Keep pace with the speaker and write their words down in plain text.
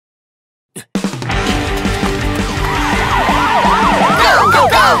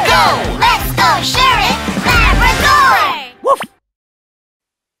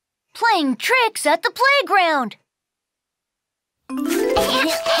playing tricks at the playground.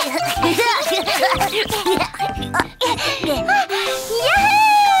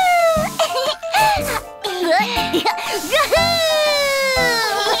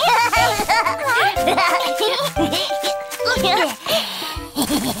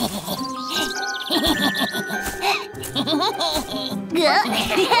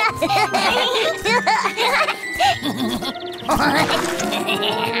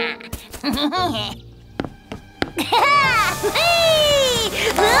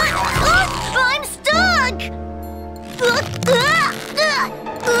 I'm stuck!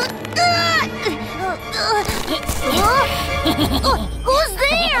 Who's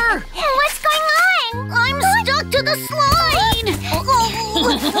there? What's going on? I'm stuck to the slide!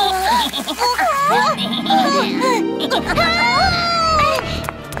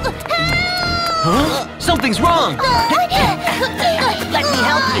 Huh? Something's wrong! Let me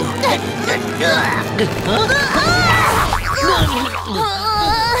help you.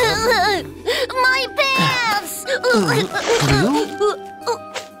 My pants!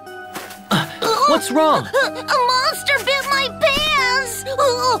 What's wrong? A monster bit my pants!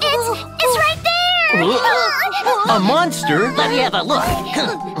 It's right there. A monster? Let me have a look.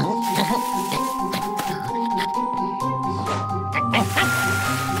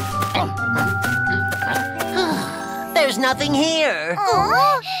 There's nothing here.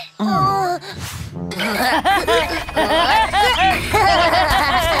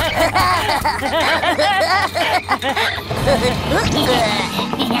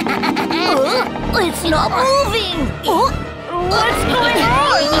 It's not moving! What's going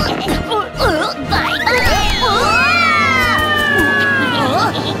on?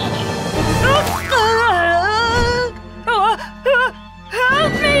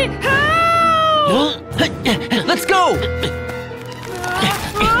 Help me! Help! Let's go!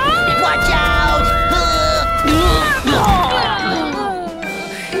 Watch out!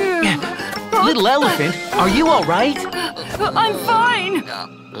 Little elephant, are you all right? I'm fine!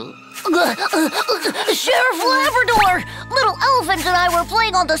 Sheriff Labrador! Little Elephant and I were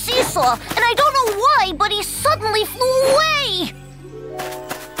playing on the seesaw, and I don't know why, but he suddenly flew away!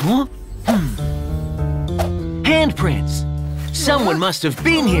 Huh? Handprints! Someone must have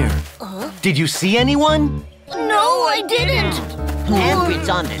been here. Did you see anyone? No, I didn't! Handprints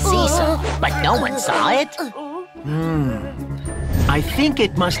on the seesaw, but no one saw it. I think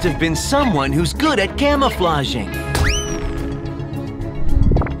it must have been someone who's good at camouflaging.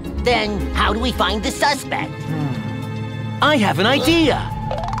 Then how do we find the suspect? I have an idea!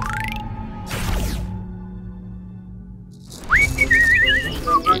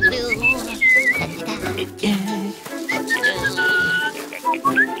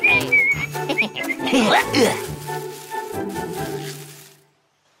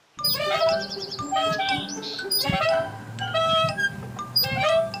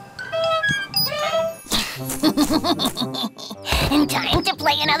 Time to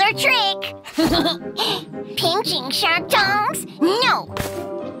play another trick. Pinching shark tongues? No.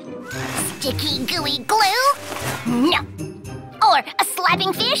 Sticky gooey glue? No. Or a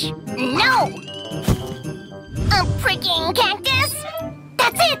slapping fish? No. A pricking cactus?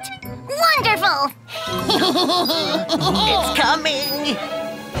 That's it. Wonderful. It's coming.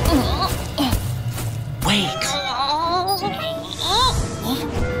 Wait.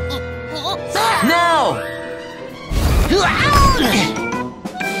 Now!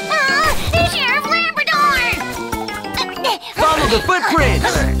 Sheriff Labrador! Follow the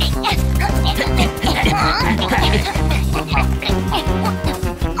footprints!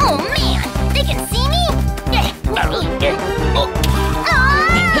 Oh man, they can see me? Ow!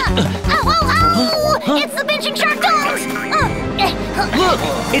 It's the pinching shark dogs! Look,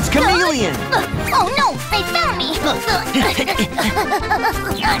 it's Chameleon! Oh no, they found me!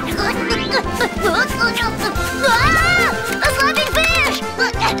 A slapping fish!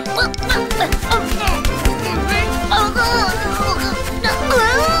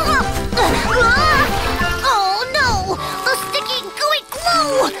 Oh no! The sticky gooey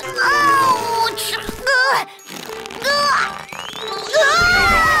glue! Ouch!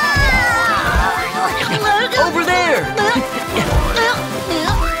 Over there!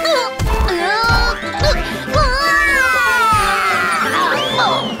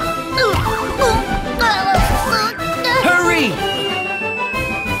 Hurry!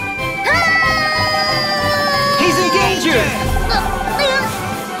 He's in danger!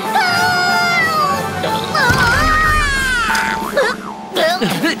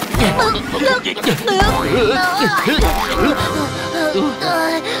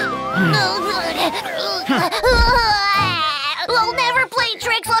 I'll never play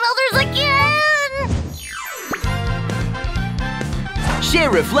tricks on others again!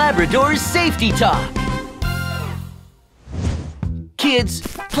 Sheriff Labrador's Safety Talk. Kids,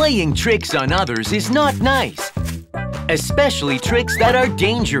 playing tricks on others is not nice, especially tricks that are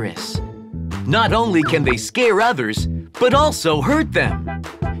dangerous. Not only can they scare others, but also hurt them.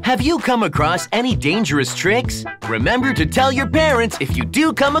 Have you come across any dangerous tricks? Remember to tell your parents if you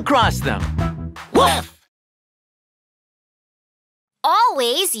do come across them. Woof!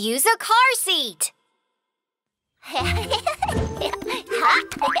 Always use a car seat.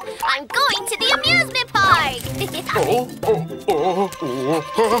 I'm going to the amusement park.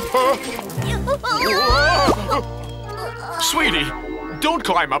 Sweetie, don't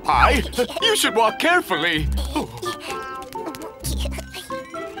climb up high. You should walk carefully.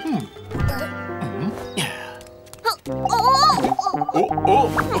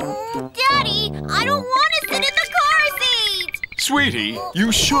 Daddy, I don't want to sit in the car seat. Sweetie,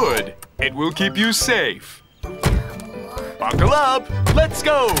 you should. It will keep you safe. Buckle up. Let's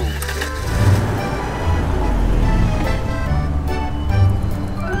go.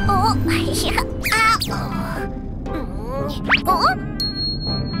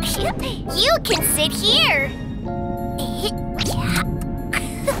 You can sit here.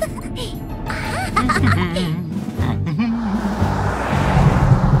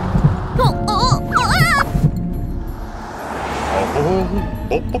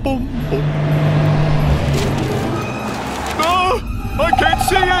 I can't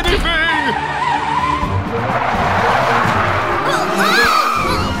see anything!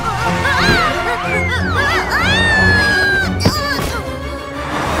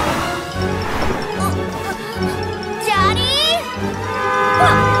 Daddy?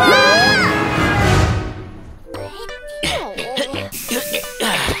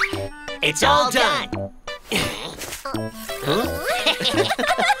 It's all done.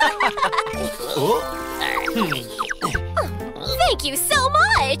 Thank you so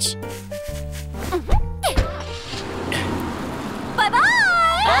much. Bye-bye.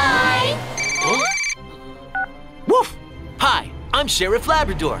 Bye. Woof! Hi, I'm Sheriff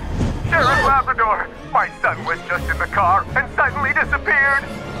Labrador. Sheriff Labrador, my son was just in the car and suddenly disappeared.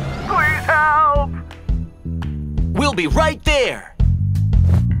 Please help! We'll be right there.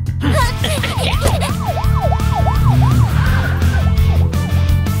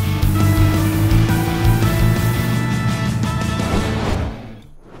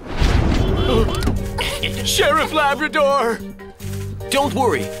 Sheriff Labrador! Don't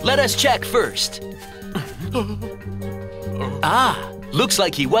worry, let us check first. Ah, looks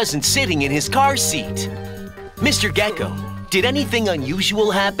like he wasn't sitting in his car seat. Mr. Gecko, did anything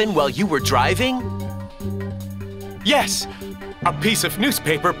unusual happen while you were driving? Yes! A piece of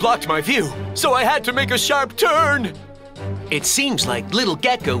newspaper blocked my view, so I had to make a sharp turn! It seems like little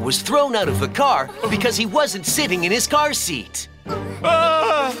Gecko was thrown out of the car because he wasn't sitting in his car seat.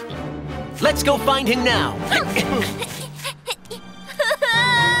 Ah! Let's go find him now.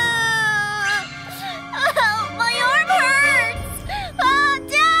 My arm hurts!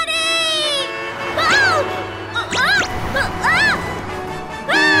 Daddy!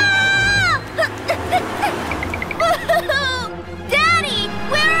 Daddy,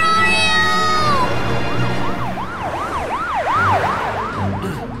 where are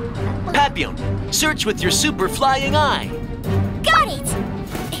you? Papillon, search with your super flying eye. Got it!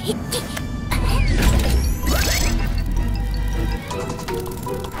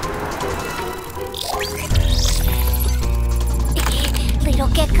 Little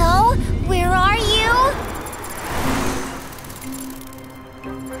Gecko, where are you?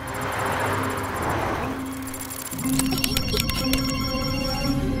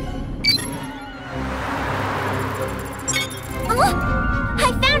 Oh,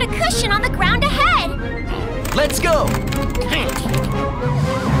 I found a cushion on the ground ahead. Let's go.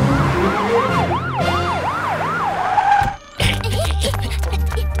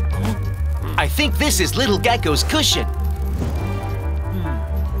 I think this is little Gecko's cushion.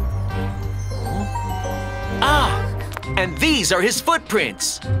 Ah, and these are his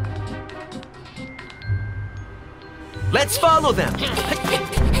footprints. Let's follow them.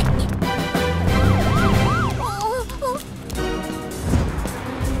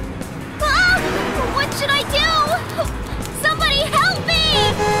 What should I do? Somebody help me!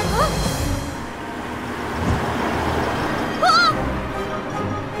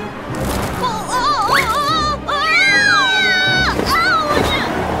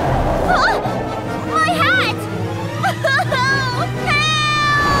 My hat! Help!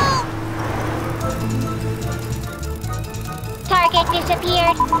 Target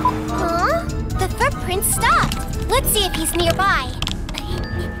disappeared. Huh? The footprints stopped. Let's see if he's nearby.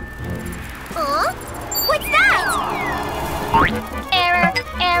 Huh? What's that? Error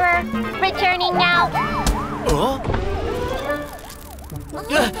Error. Returning now.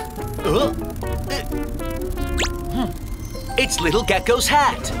 It's Little Gecko's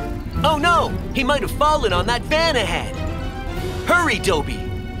hat. Oh no, he might have fallen on that van ahead. Hurry, Dobie.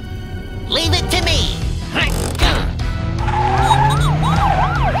 Leave it to me.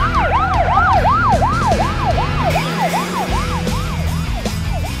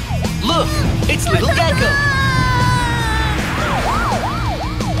 Look, it's Little Gecko.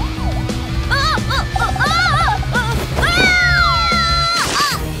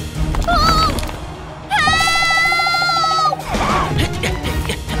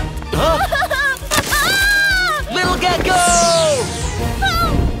 Little Gecko!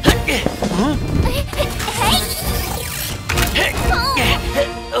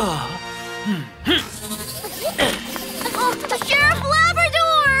 Sheriff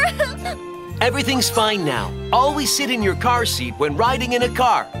Labrador! Everything's fine now. Always sit in your car seat when riding in a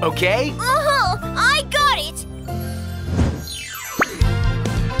car, okay? I got it!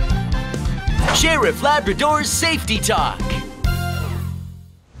 Sheriff Labrador's Safety Talk.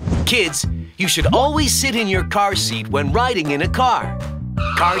 Kids, you should always sit in your car seat when riding in a car.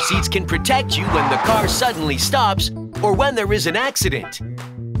 Car seats can protect you when the car suddenly stops or when there is an accident.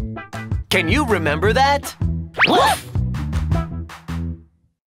 Can you remember that? Woof!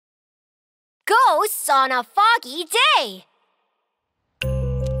 Ghosts on a foggy day.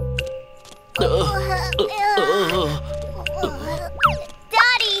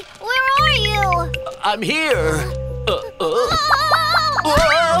 Daddy, where are you? I'm here.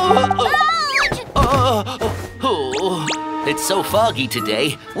 It's so foggy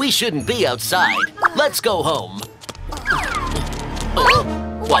today, we shouldn't be outside. Let's go home.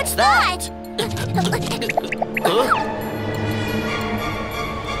 What's that?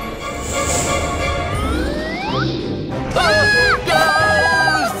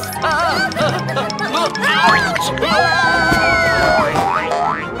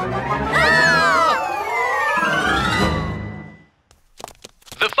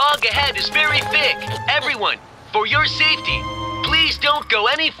 The fog ahead is very thick. Everyone, for your safety, please don't go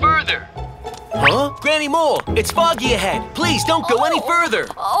any further. Huh? Granny Mole, it's foggy ahead. Please don't go any further.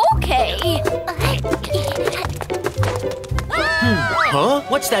 Okay. Huh?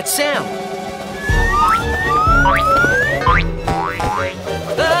 What's that sound?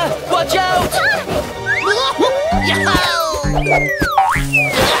 Watch out!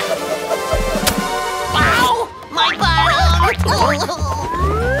 Ow! My bottom!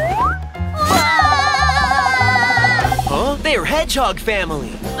 Huh? They're Hedgehog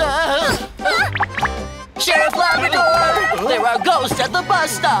family. Sheriff Labrador! There are ghosts at the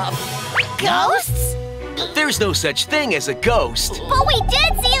bus stop. Ghosts? There's no such thing as a ghost. But we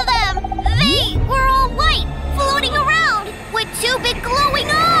did see them! They were all white, floating around, with two big glowing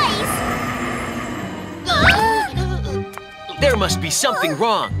eyes! There must be something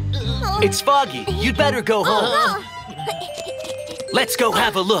wrong. It's foggy. You'd better go home. Let's go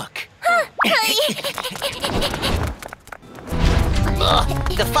have a look.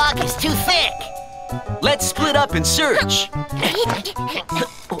 The fog is too thick. Let's split up and search.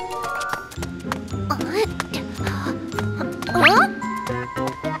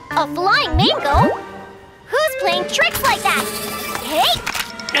 A flying mango? Who's playing tricks like that? Hey!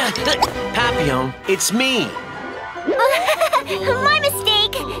 Papillon, it's me. My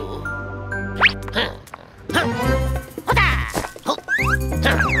mistake.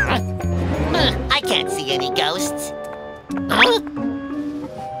 I can't see any ghosts.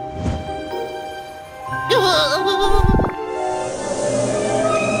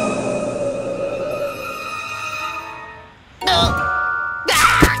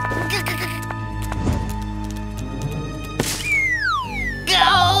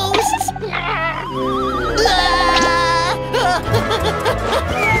 Ghosts!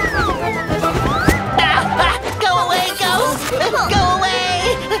 Go away, ghost! Go away!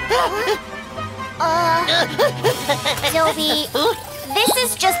 Dobie, this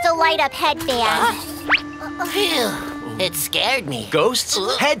is just a light-up headband. Phew, it scared me. Ghosts?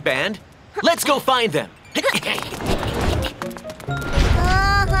 Headband? Let's go find them.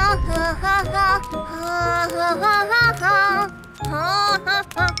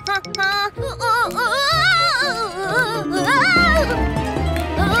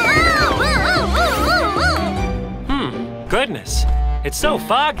 Goodness, it's so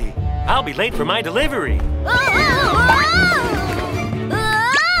foggy. I'll be late for my delivery.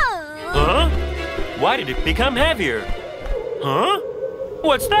 Huh? Why did it become heavier? Huh?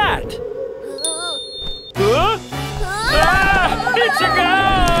 What's that? Huh? Ah! It's a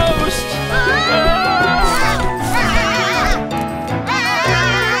ghost! Ah!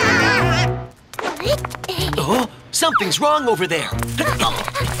 Something's wrong over there. There!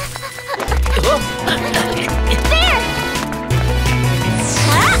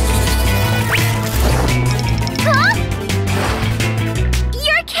 Huh?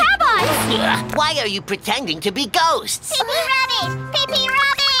 You're Cabot! Why are you pretending to be ghosts? Pee-pee Rabbit! Pee-pee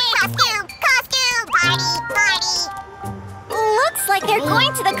Rabbit! Costume! Party! Looks like they're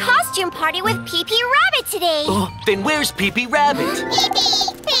going to the costume party with Pee-pee Rabbit today. Oh, then where's Pee-pee Rabbit?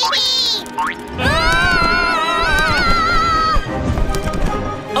 Pee-pee! Pee-pee!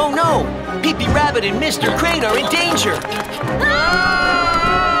 Oh no! Pee-pee Rabbit and Mr. Crane are in danger!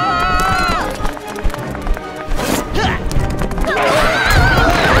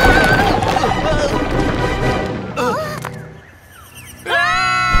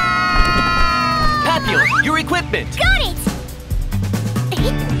 Papillon, your equipment! Got it!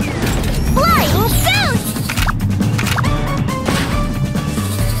 Flying Goose!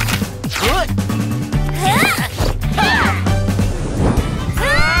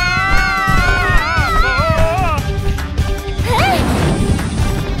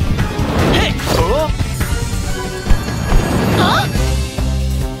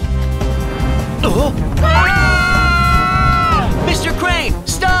 Mr. Crane,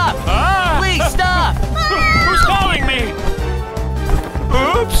 stop! Please stop! Who's calling me?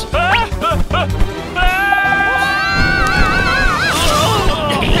 Oops!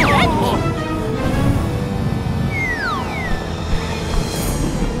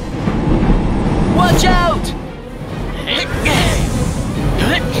 Watch out!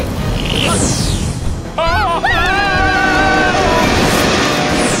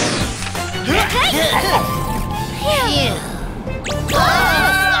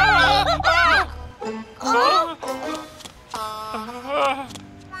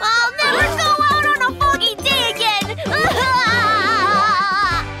 I'll never go out on a foggy day again!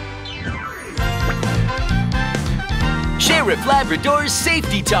 Sheriff Labrador's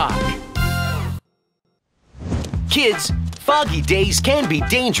Safety Talk. Kids, foggy days can be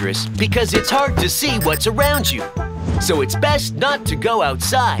dangerous because it's hard to see what's around you. So it's best not to go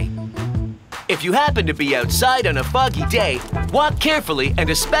outside. If you happen to be outside on a foggy day, walk carefully and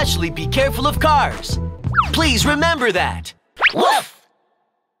especially be careful of cars. Please remember that. Woof!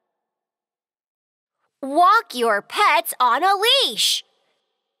 Walk your pets on a leash.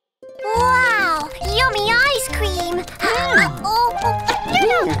 Wow, yummy ice cream.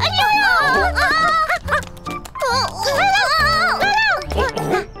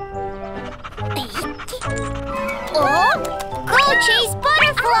 Go chase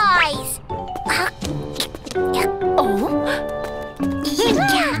butterflies.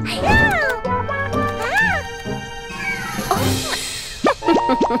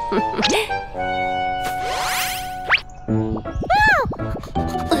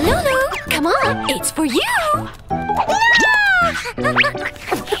 Lulu, come on, it's for you.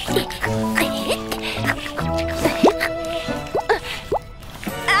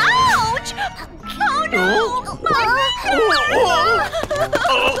 Ouch! Oh no!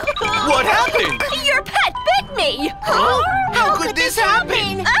 What happened? Your pet bit me! How could this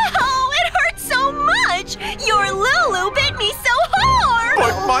happen? Oh, it hurts so much! Your Lulu bit me so hard!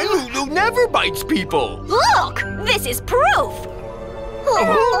 But my Lulu never bites people. Look! This is proof!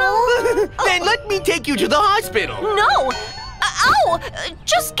 Then let me take you to the hospital. No! Ow!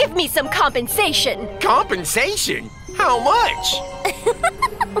 Just give me some compensation. Compensation? How much?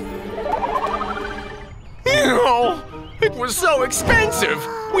 Oh, it was so expensive.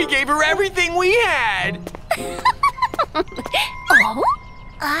 We gave her everything we had. Oh?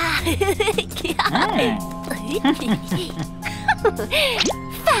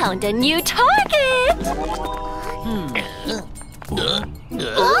 Found a new target!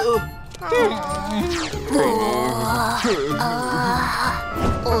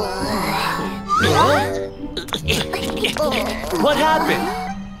 What happened?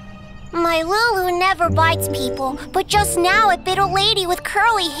 My Lulu never bites people, but just now it bit a lady with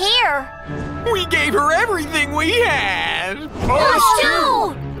curly hair. We gave her everything we had. Us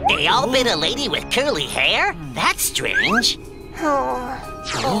too! They all bit a lady with curly hair? That's strange.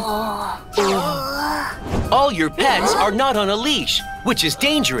 All your pets are not on a leash, which is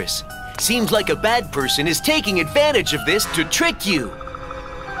dangerous. Seems like a bad person is taking advantage of this to trick you.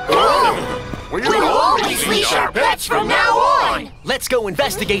 We will always leash our pets from now on! Let's go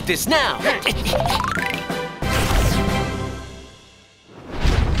investigate this now.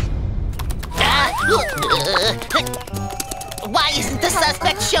 Why isn't the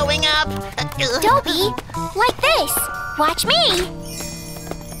suspect showing up? Dobie, like this. Watch me.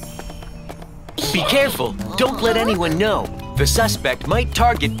 Be careful. Don't let anyone know. The suspect might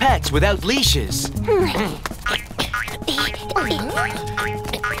target pets without leashes.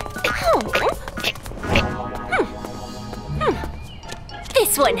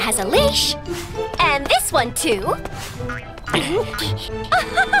 This one has a leash. And this one too.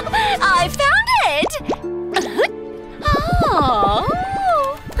 I found it! Oh.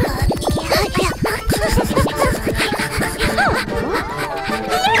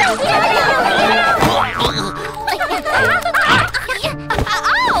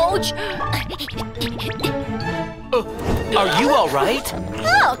 Ouch! Are you all right?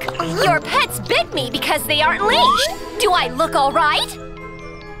 Look! Your pets bit me because they aren't leashed. Do I look all right?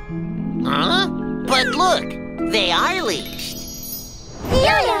 Huh? But look, they are leashed.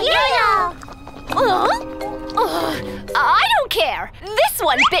 I don't care. This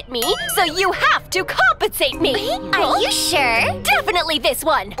one bit me, so you have to compensate me. Are you sure? Definitely this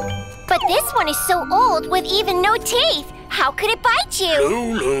one. But this one is so old with even no teeth. How could it bite you?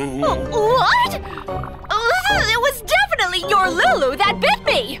 Lulu. What? It was definitely your Lulu that bit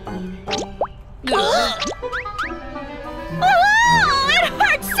me. Oh, it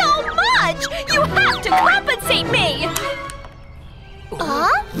hurts so much. You have to compensate me.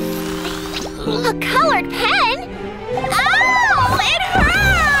 Huh? A colored pen? Ow! It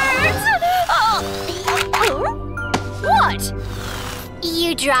hurts! What?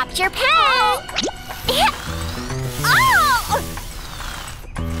 You dropped your pen. Oh!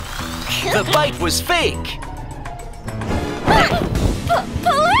 The bite was fake.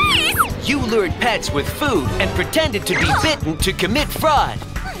 Police! You lured pets with food and pretended to be bitten to commit fraud.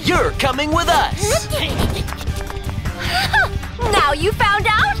 You're coming with us. Now you found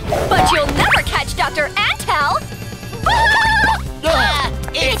out? But you'll never catch Dr. Antel!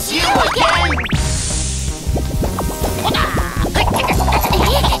 It's you again!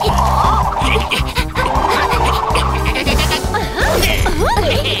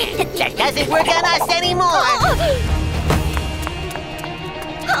 That doesn't work on us anymore!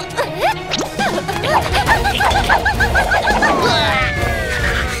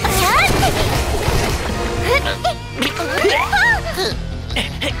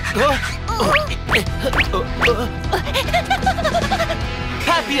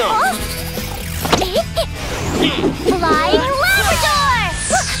 Papillon! Flying Labrador!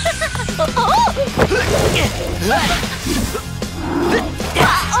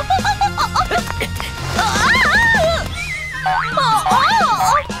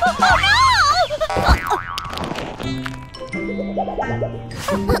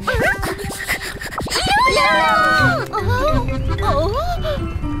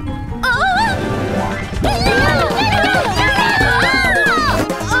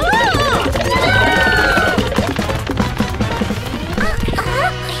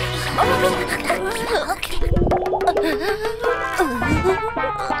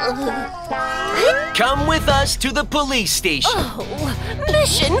 Come with us to the police station. Oh,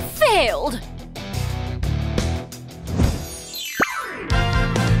 mission failed.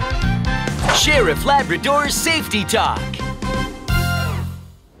 Sheriff Labrador's Safety Talk.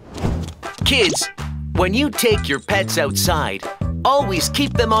 Kids, when you take your pets outside, always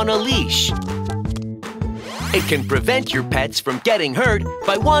keep them on a leash. It can prevent your pets from getting hurt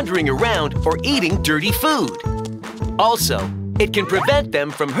by wandering around or eating dirty food. Also, it can prevent them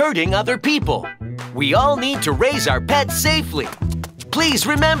from hurting other people. We all need to raise our pets safely. Please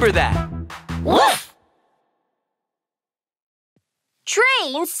remember that. Woof!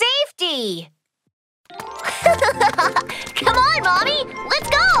 Train safety! Come on, Mommy! Let's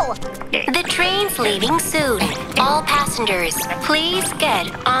go! The train's leaving soon. All passengers, please get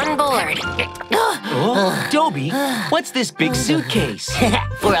on board. Oh, Dobie, what's this big suitcase?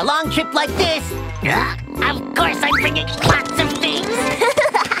 For a long trip like this, of course I'm bringing lots of things.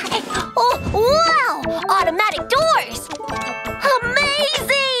 Oh, wow! Automatic doors!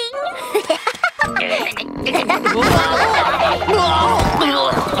 Amazing!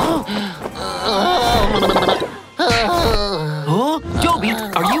 Oh, Dobie,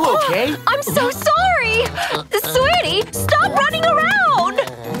 are you okay? I'm so sorry! Sweetie, stop running around!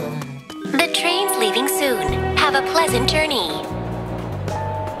 The train's leaving soon. Have a pleasant journey.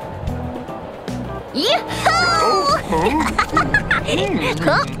 Yoo-hoo!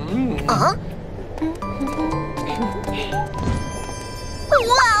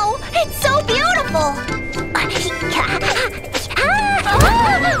 Wow! It's so beautiful!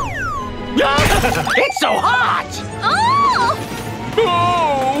 It's so hot!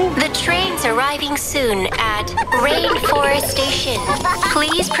 Oh! The train's arriving soon at Rainforest Station.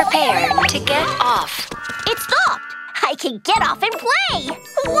 Please prepare to get off. It stopped! I can get off and play!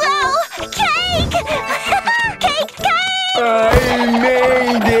 Wow! Cake! Cake, cake! I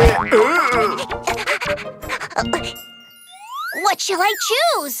made it! What shall I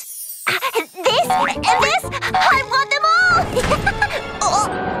choose? This and this? I want them all! Oh!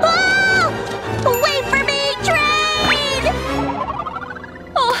 Wait for me, train!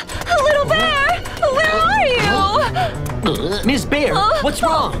 Oh, Little Bear, where are you? Miss Bear, what's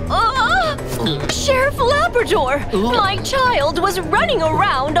wrong? Sheriff Labrador, my child was running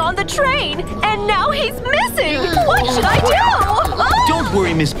around on the train, and now he's missing. What should I do? Don't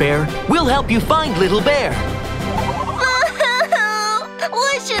worry, Miss Bear. We'll help you find Little Bear.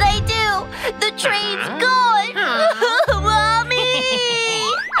 What should I do? The train's gone! Mommy!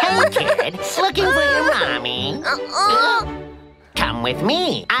 Hey, kid. Looking for your mommy? Come with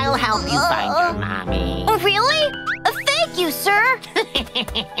me. I'll help you find your mommy. Really? Thank you, sir.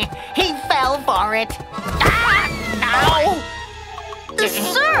 He fell for it. Ah! Ow!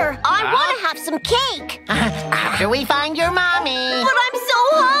 Sir, I want to have some cake. After we find your mommy. But I'm so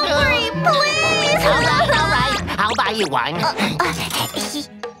hungry, please. All right. I'll buy you one.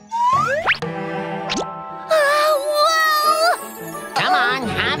 Whoa! Come on,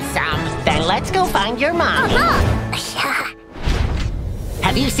 have some. Then let's go find your mommy.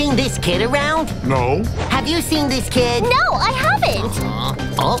 Have you seen this kid around? No. Have you seen this kid? No, I haven't.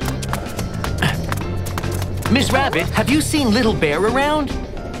 Oh. Miss Rabbit, have you seen Little Bear around?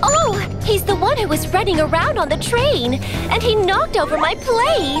 Oh, he's the one who was running around on the train, and he knocked over my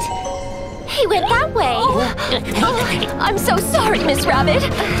plate. He went that way. I'm so sorry, Miss Rabbit.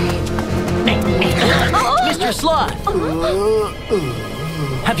 Mr. Sloth,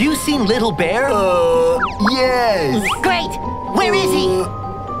 have you seen Little Bear? Yes. Great. Where is he?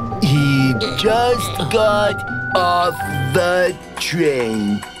 He just got off the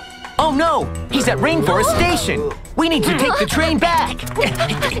train. Oh no, he's at Rainforest Station. We need to take the train back.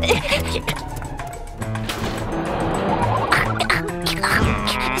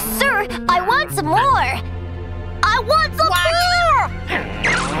 Sir, I want some more. I want some more.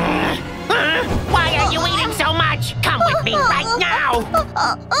 Why are you eating so much? Come with me right now.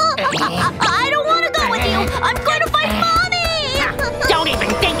 I don't want to go with you. I'm going to find Mommy. Don't even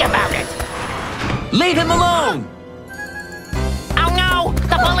think about it. Leave him alone. Oh no,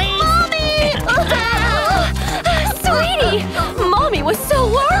 the police. Sweetie, Mommy was so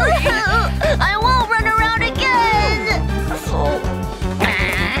worried. I won't run around again.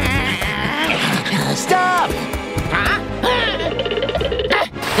 Stop!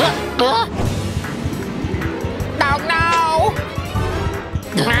 Oh no!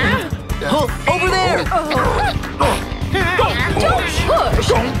 Oh, over there! Don't push!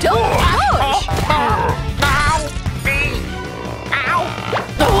 Don't push!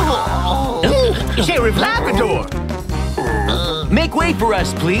 Sheriff Labrador! Make way for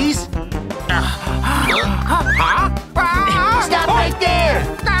us, please. Stop right there!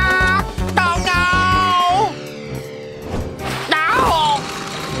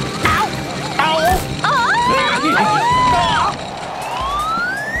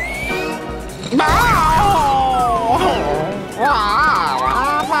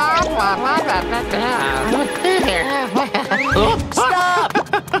 Stop!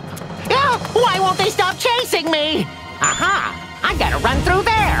 Why won't they stop chasing me? Aha! I gotta run through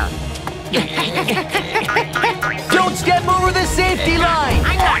there. Don't step over the safety line!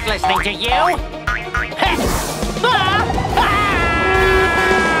 I'm not listening to you.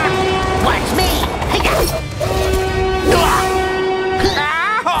 Watch me.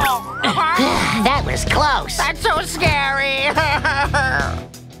 That was close. That's so scary.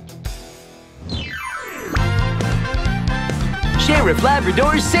 Sheriff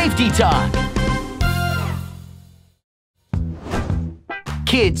Labrador's Safety Talk.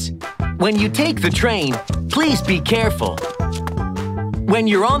 Kids, when you take the train, please be careful. When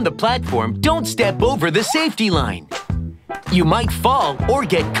you're on the platform, don't step over the safety line. You might fall or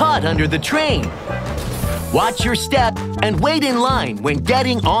get caught under the train. Watch your step and wait in line when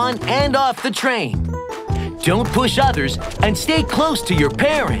getting on and off the train. Don't push others and stay close to your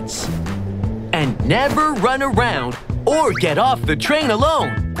parents. And never run around or get off the train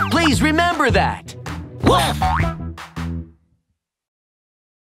alone. Please remember that. Woof!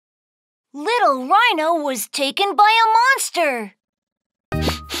 Little Rhino was taken by a monster.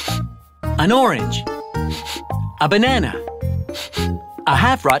 An orange. A banana. A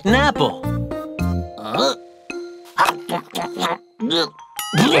half-rotten apple. Oh.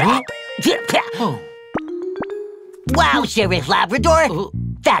 Wow, Sheriff Labrador.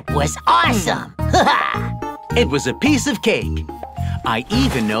 That was awesome. It was a piece of cake. I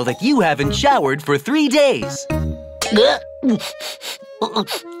even know that you haven't showered for 3 days.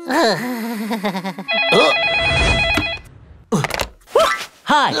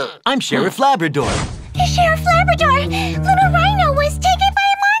 Hi, I'm Sheriff Labrador. Sheriff Labrador, Little Rhino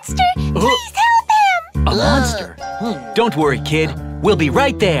Please help him! A monster? Don't worry, kid. We'll be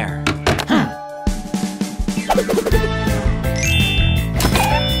right there.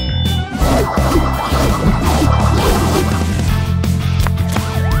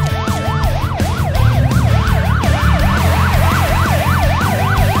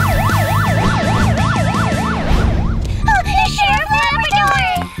 Sheriff Labrador!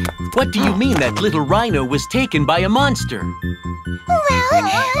 What do you mean that little rhino was taken by a monster? Well,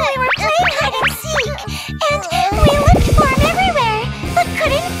 we were playing hide and seek, and we looked for him everywhere, but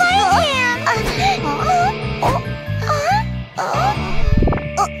couldn't find him.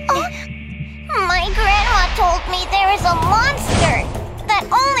 My grandma told me there is a monster that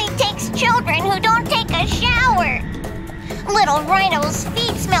only takes children who don't take a shower. Little Rhino's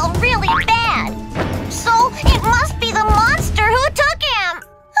feet smell really bad, so it must be the monster who took him.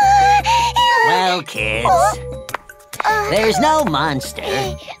 Well, kids, there's no monster.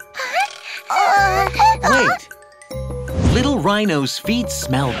 Wait. Little Rhino's feet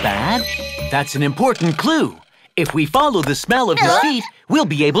smell bad? That's an important clue. If we follow the smell of his feet, we'll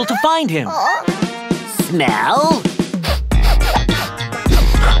be able to find him. Smell?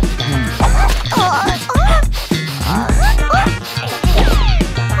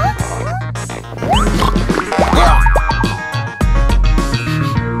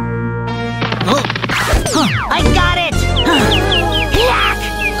 I got it! Yuck!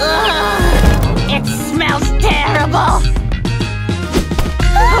 It smells terrible!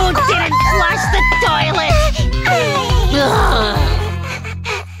 Who didn't flush the toilet?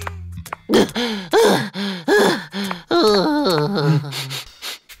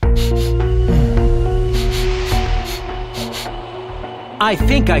 I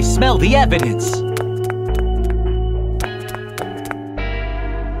think I smell the evidence.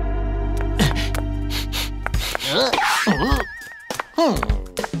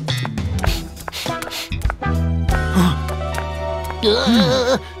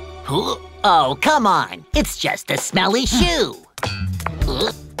 Oh, come on. It's just a smelly shoe.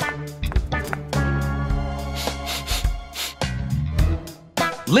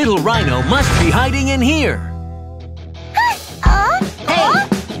 Little Rhino must be hiding in here. Hey,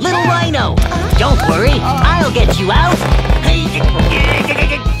 little Rhino, don't worry. I'll get you out.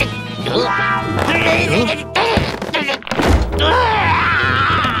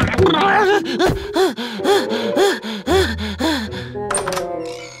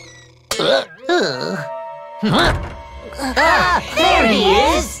 There he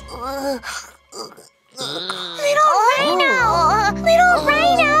is! Little Rhino! Little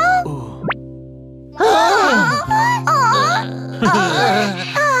Rhino!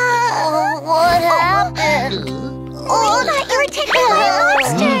 What happened? We thought you were taken by a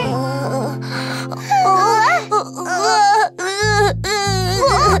monster!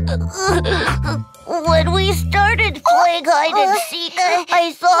 When we started playing hide and seek,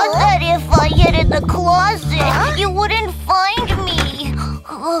 I thought that if I hid in the closet, you wouldn't find me.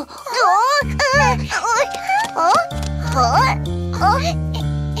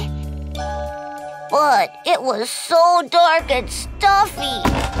 But it was so dark and stuffy.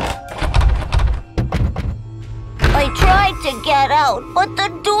 I tried to get out, but the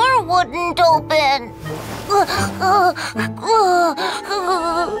door wouldn't open.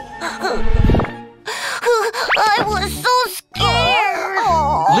 I was so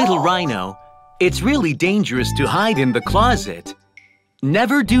scared. Little Rhino, it's really dangerous to hide in the closet.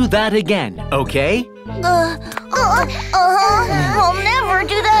 Never do that again, okay? I'll never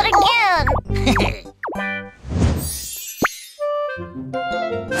do that again.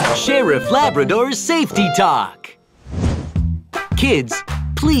 Sheriff Labrador's Safety Talk. Kids,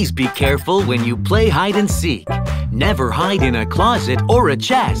 please be careful when you play hide and seek. Never hide in a closet or a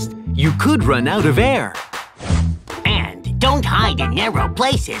chest. You could run out of air. And don't hide in narrow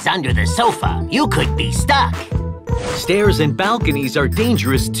places under the sofa. You could be stuck. Stairs and balconies are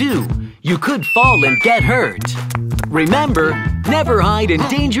dangerous too. You could fall and get hurt. Remember, never hide in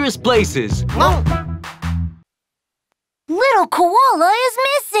dangerous places. Little koala is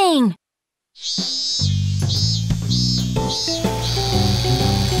missing!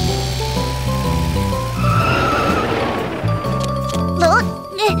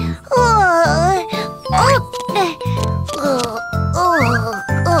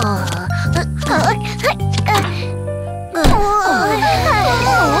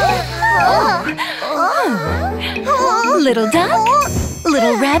 Little duck?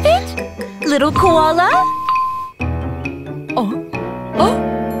 Little rabbit? Little koala?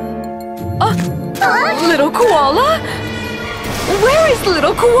 Little koala? Where is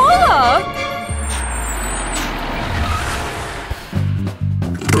little koala?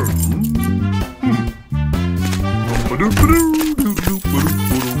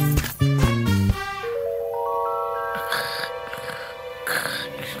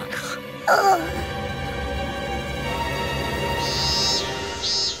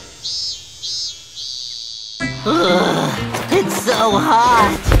 It's so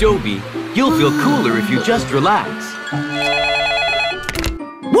hot. Dobie, you'll feel cooler if you just relax.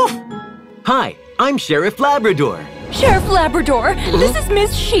 Woof! Hi, I'm Sheriff Labrador. Sheriff Labrador, this is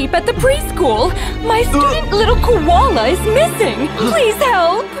Miss Sheep at the preschool. My student little koala is missing. Please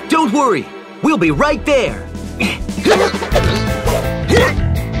help. Don't worry, we'll be right there.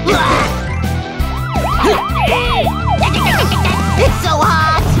 It's so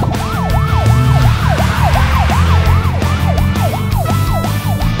hot.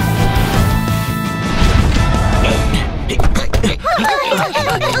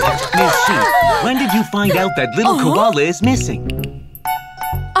 Miss Sheep, when did you find out that little koala is missing?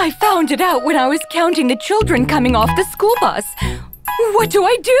 I found it out when I was counting the children coming off the school bus. What do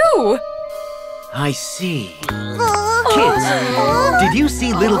I do? I see. Kids, did you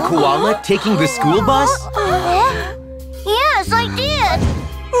see little koala taking the school bus? Yes, I did.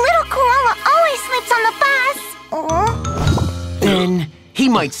 Little koala always sleeps on the bus. Then he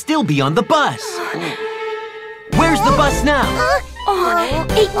might still be on the bus. Where's the bus now?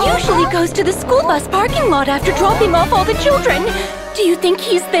 It usually goes to the school bus parking lot after dropping off all the children. Do you think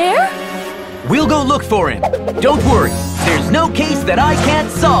he's there? We'll go look for him. Don't worry, there's no case that I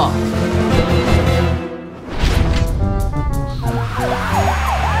can't solve.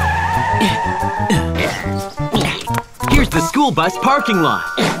 Here's the school bus parking lot.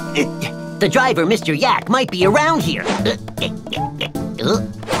 The driver, Mr. Yak, might be around here.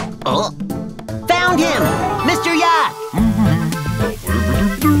 Found him! Mr. Yak!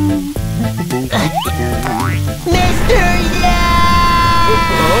 Mr. Yak!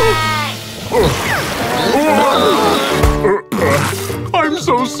 I'm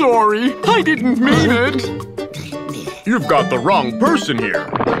so sorry. I didn't mean it. You've got the wrong person here.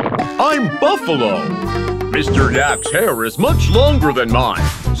 I'm Buffalo. Mr. Yak's hair is much longer than mine.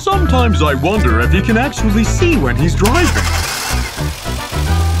 Sometimes I wonder if he can actually see when he's driving.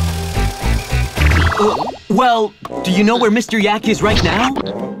 Well, do you know where Mr. Yak is right now?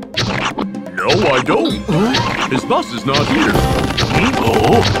 No, I don't. His bus is not here.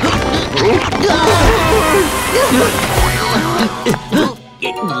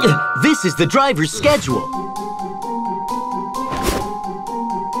 This is the driver's schedule.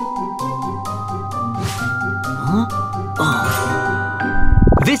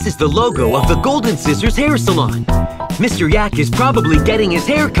 This is the logo of the Golden Scissors Hair Salon. Mr. Yak is probably getting his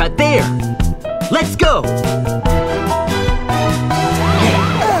hair cut there. Let's go!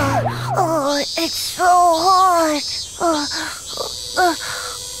 Oh, it's so hot.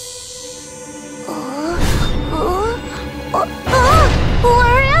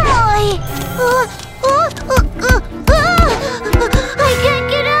 Where am I? I can't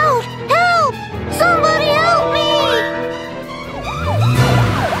get out! Help! Somebody help me!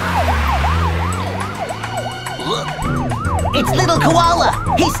 It's little koala!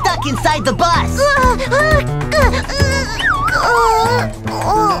 He's stuck inside the bus!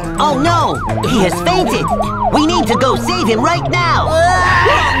 Oh no! He has fainted! We need to go save him right now!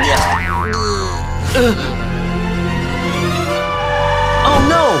 Oh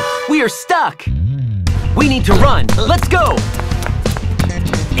no! We are stuck! We need to run! Let's go!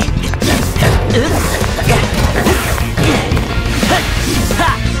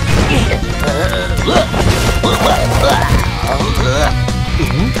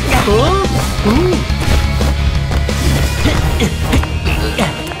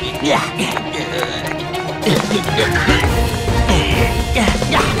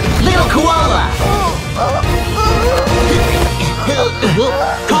 Little koala!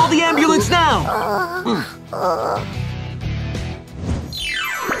 Call the ambulance now!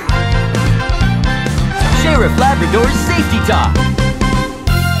 Sheriff Labrador's Safety Talk.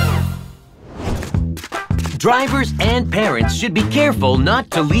 Drivers and parents should be careful not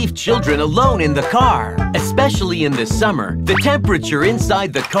to leave children alone in the car. Especially in the summer, the temperature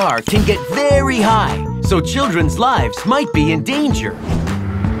inside the car can get very high, so children's lives might be in danger.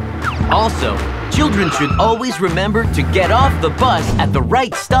 Also, children should always remember to get off the bus at the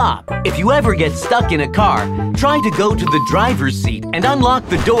right stop. If you ever get stuck in a car, try to go to the driver's seat and unlock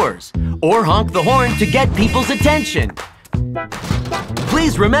the doors, or honk the horn to get people's attention.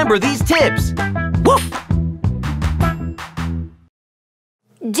 Please remember these tips. Woof!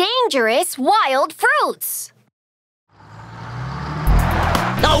 Dangerous wild fruits.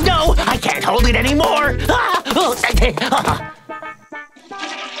 Oh no! I can't hold it anymore!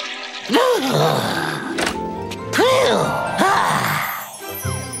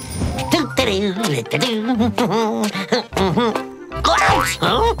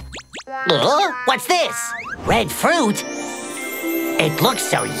 Huh? What's this? Red fruit? It looks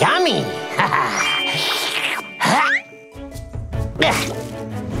so yummy.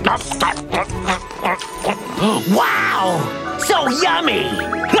 Wow! So yummy!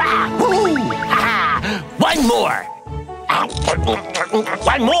 One more!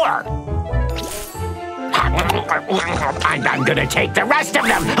 One more! I'm gonna take the rest of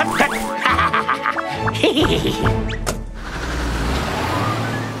them!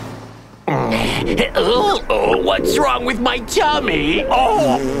 What's wrong with my tummy?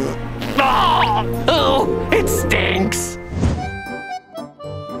 Oh, it stinks!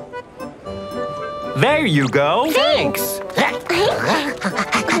 There you go. Thanks.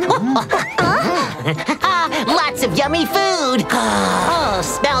 Lots of yummy food. Oh,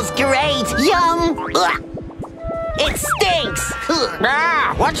 smells great. Yum. It stinks.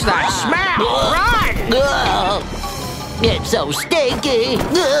 What's that smell? Run! It's so stinky.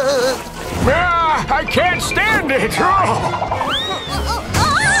 I can't stand it.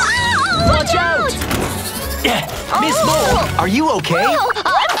 Watch out! Miss Mole, are you okay? Oh,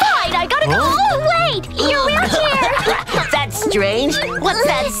 I'm fine. I gotta go. Oh, wait! Your wheelchair! That's strange. What's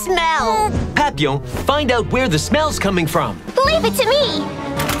that smell? Papillon, find out where the smell's coming from. Leave it to me.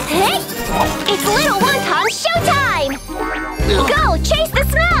 Hey! It's Little Wonton's showtime! Go, chase the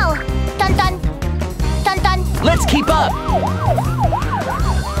smell! Dun dun! Dun dun! Let's keep up!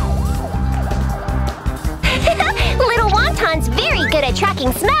 Little Wonton's very good at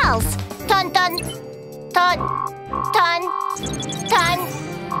tracking smells. Dun dun! Dun! Dun! Dun!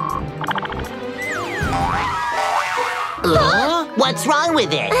 What's wrong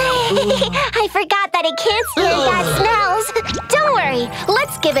with it? I forgot that it can't stand bad smells. Don't worry,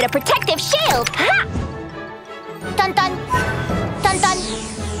 let's give it a protective shield. Ha! Dun dun! Dun dun!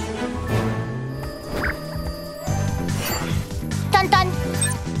 Dun dun!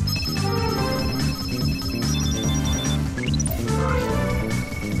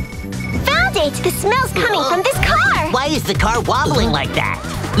 Found it! The smell's coming from this car! Why is the car wobbling like that?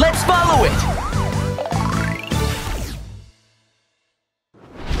 Let's follow it!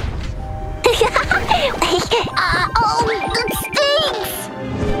 Oh, it stinks!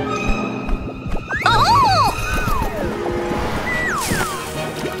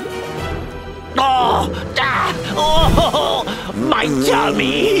 Oh, my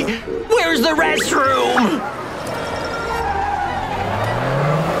tummy! Where's the restroom?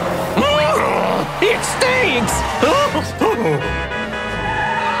 It stinks!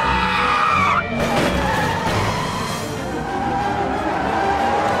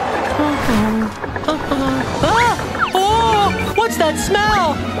 What's that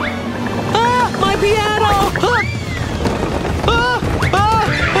smell? My piano!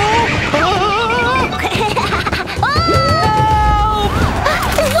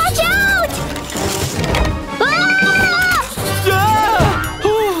 Watch out!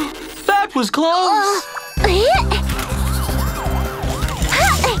 That was close!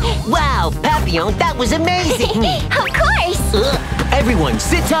 Wow, Papillon, that was amazing! Of course! Everyone,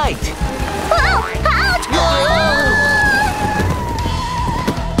 sit tight! Out!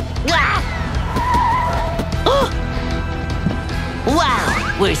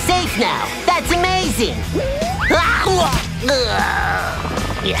 Wow, we're safe now. That's amazing.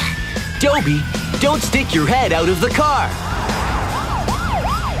 Dobie, don't stick your head out of the car.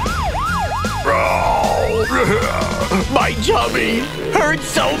 My tummy hurts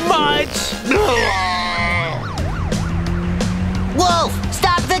so much. Wolf,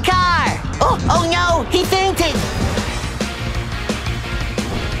 stop the car! Oh no, he fainted.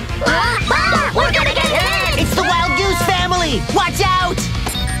 We're gonna get hit! It's the Wild Goose family. Watch out!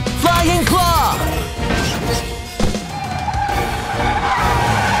 Flying Claw.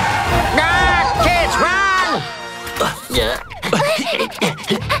 Kids, run!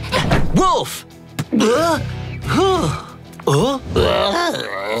 Wolf!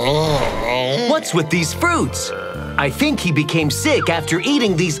 What's with these fruits? I think he became sick after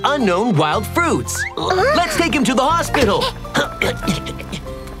eating these unknown wild fruits. Let's take him to the hospital.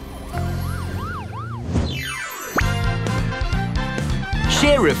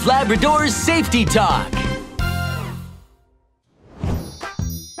 Sheriff Labrador's Safety Talk.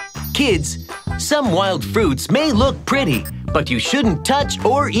 Kids, some wild fruits may look pretty, but you shouldn't touch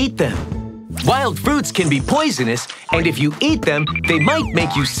or eat them. Wild fruits can be poisonous, and if you eat them, they might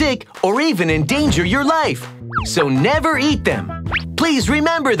make you sick or even endanger your life. So never eat them. Please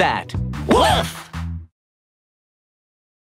remember that. Wolf!